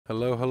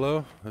Hello,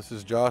 hello. This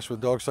is Josh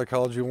with Dog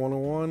Psychology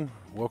 101.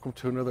 Welcome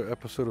to another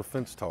episode of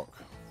Fence Talk.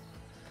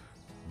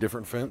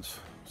 Different fence,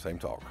 same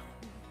talk.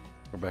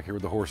 We're back here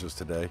with the horses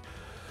today.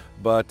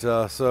 But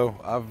so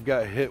I've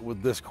got hit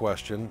with this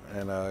question,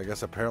 and I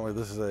guess apparently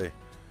this is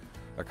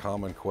a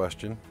common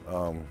question.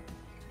 So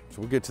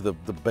we'll get to the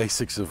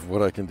basics of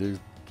what I can do.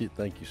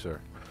 Thank you,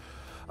 sir.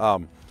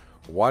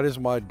 Why does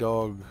my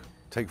dog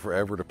take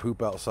forever to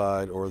poop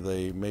outside, or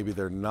maybe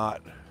they're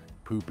not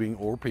pooping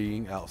or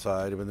peeing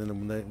outside, and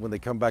then when they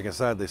come back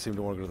inside, they seem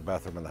to want to go to the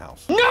bathroom in the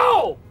house?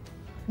 No!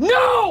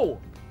 No!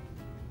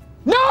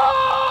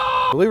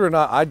 No! Believe it or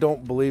not, I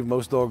don't believe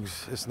most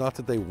dogs, it's not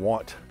that they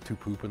want to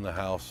poop in the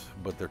house,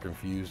 but they're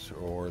confused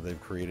or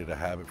they've created a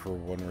habit for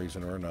one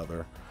reason or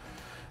another.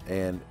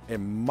 And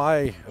in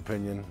my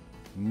opinion,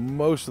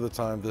 most of the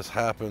time this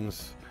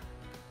happens.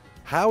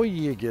 How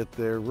you get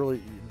there,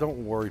 really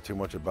don't worry too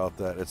much about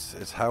that.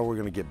 It's how we're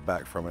going to get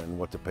back from it and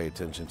what to pay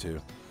attention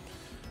to.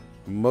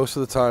 Most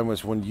of the time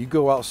is when you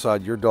go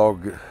outside, your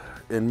dog,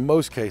 in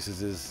most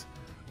cases, is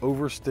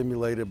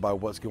overstimulated by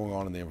what's going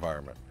on in the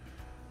environment.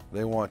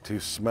 They want to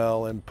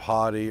smell and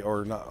potty,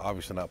 or not,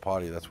 obviously not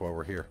potty, that's why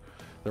we're here.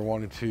 They're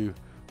wanting to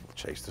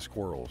chase the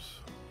squirrels,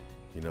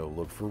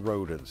 look for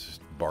rodents,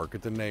 bark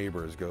at the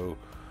neighbors, go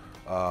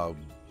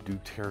do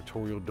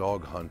territorial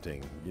dog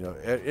hunting,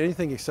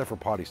 anything except for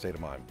potty state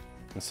of mind.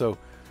 And so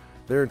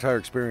their entire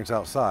experience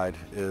outside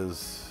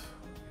is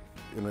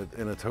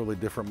in a totally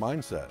different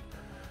mindset.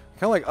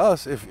 Kind of like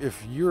us,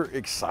 if you're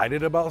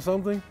excited about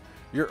something,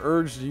 your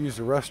urge to use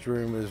the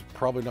restroom is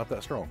probably not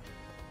that strong.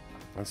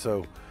 And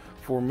so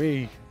for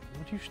me,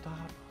 would you stop?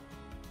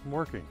 I'm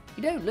working.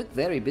 You don't look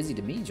very busy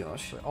to me,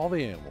 Josh. All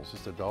the animals,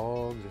 just the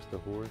dogs, just the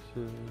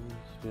horses,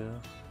 yeah.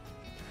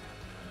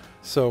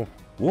 So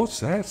what's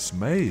that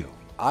smell?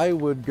 I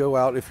would go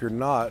out, if you're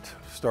not,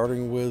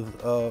 starting with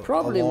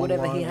probably a long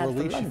whatever line he had for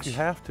release lunch. if you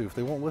have to, if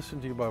they won't listen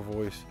to you by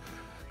voice.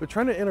 But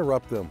trying to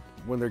interrupt them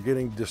when they're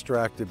getting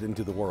distracted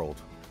into the world.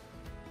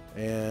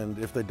 And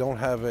if they don't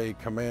have a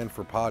command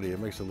for potty, it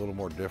makes it a little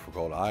more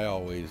difficult. I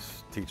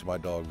always teach my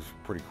dogs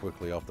pretty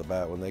quickly off the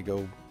bat. When they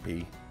go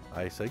pee,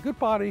 I say good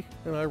potty,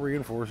 and I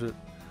reinforce it.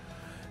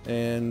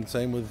 And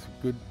same with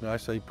good, I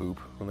say poop.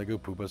 When they go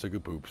poop, I say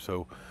good poop.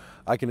 So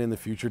I can in the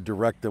future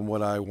direct them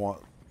what I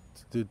want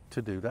to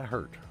do. That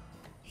hurt.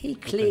 He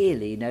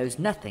clearly knows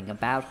nothing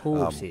about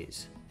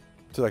horses.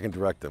 So I can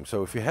direct them.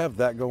 So if you have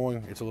that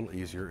going, it's a little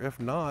easier. If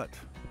not,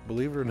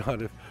 believe it or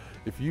not,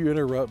 if you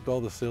interrupt all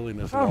the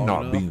silliness, I'm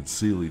not being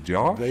silly,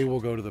 Josh. They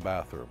will go to the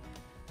bathroom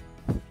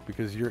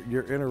because you're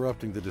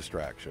interrupting the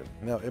distraction.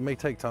 Now, it may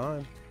take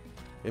time.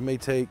 It may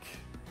take,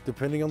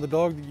 depending on the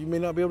dog, you may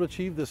not be able to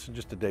achieve this in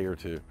just a day or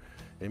two.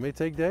 It may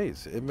take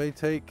days. It may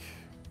take,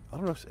 I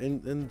don't know,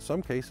 in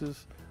some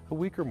cases, a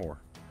week or more.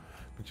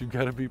 But you've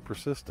got to be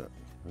persistent.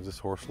 Is this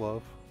horse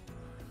love?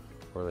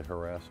 Or are they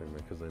harassing me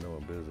because they know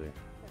I'm busy?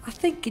 I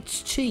think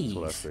it's cheese. That's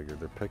what I figured.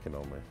 They're picking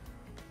on me.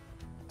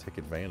 Take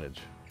advantage.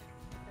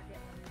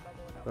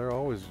 They're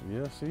always,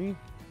 yeah, see,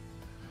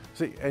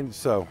 and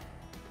so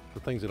the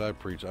things that I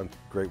preach, I'm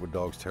great with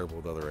dogs, terrible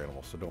with other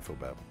animals, so don't feel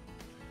bad.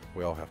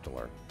 We all have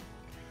to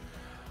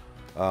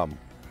learn.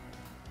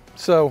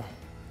 So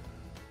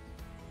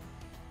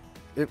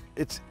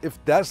if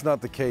that's not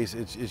the case,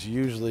 it's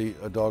usually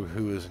a dog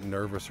who is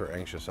nervous or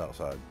anxious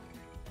outside.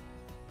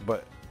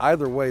 But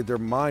either way, their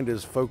mind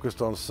is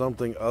focused on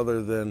something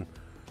other than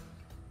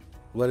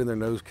letting their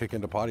nose kick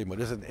into potty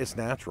mode. It's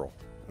natural.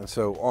 And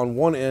so on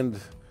one end,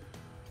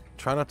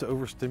 try not to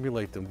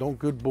overstimulate them. Don't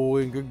good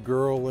boy and good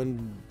girl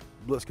and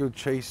let's go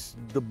chase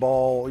the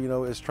ball.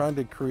 It's trying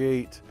to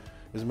create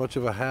as much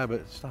of a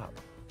habit, stop,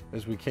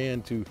 as we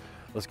can to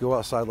let's go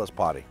outside, let's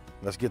potty.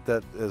 Let's get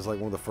that as like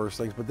one of the first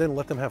things, but then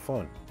let them have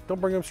fun. Don't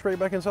bring them straight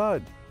back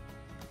inside.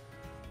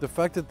 The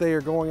fact that they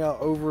are going out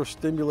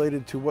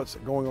overstimulated to what's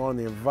going on in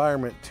the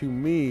environment, to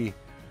me,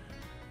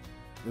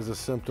 is a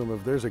symptom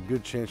of there's a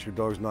good chance your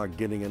dog's not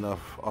getting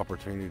enough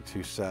opportunity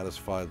to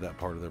satisfy that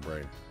part of their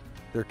brain.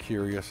 They're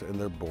curious and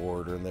they're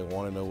bored and they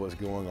want to know what's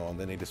going on.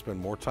 They need to spend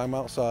more time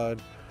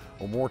outside,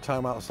 or more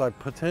time outside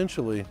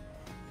potentially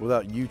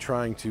without you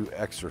trying to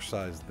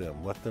exercise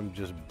them. Let them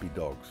just be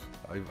dogs.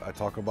 I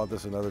talk about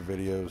this in other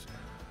videos.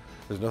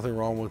 There's nothing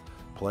wrong with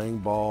playing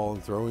ball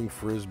and throwing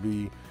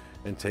frisbee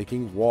and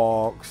taking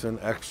walks and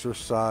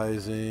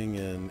exercising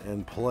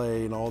and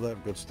play and all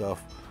that good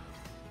stuff.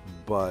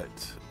 But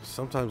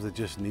sometimes they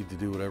just need to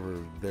do whatever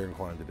they're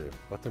inclined to do.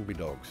 Let them be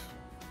dogs.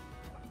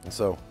 And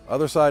so,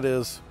 other side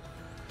is,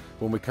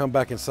 when we come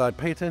back inside,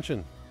 pay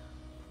attention.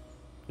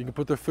 You can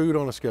put their food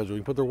on a schedule, you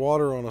can put their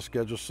water on a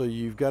schedule, so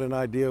you've got an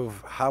idea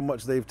of how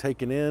much they've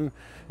taken in,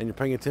 and you're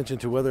paying attention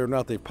to whether or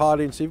not they've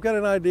pottied, so you've got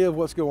an idea of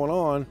what's going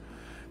on.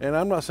 And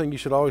I'm not saying you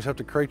should always have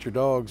to crate your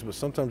dogs, but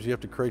sometimes you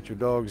have to crate your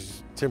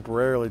dogs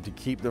temporarily to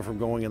keep them from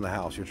going in the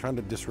house. You're trying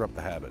to disrupt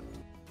the habit.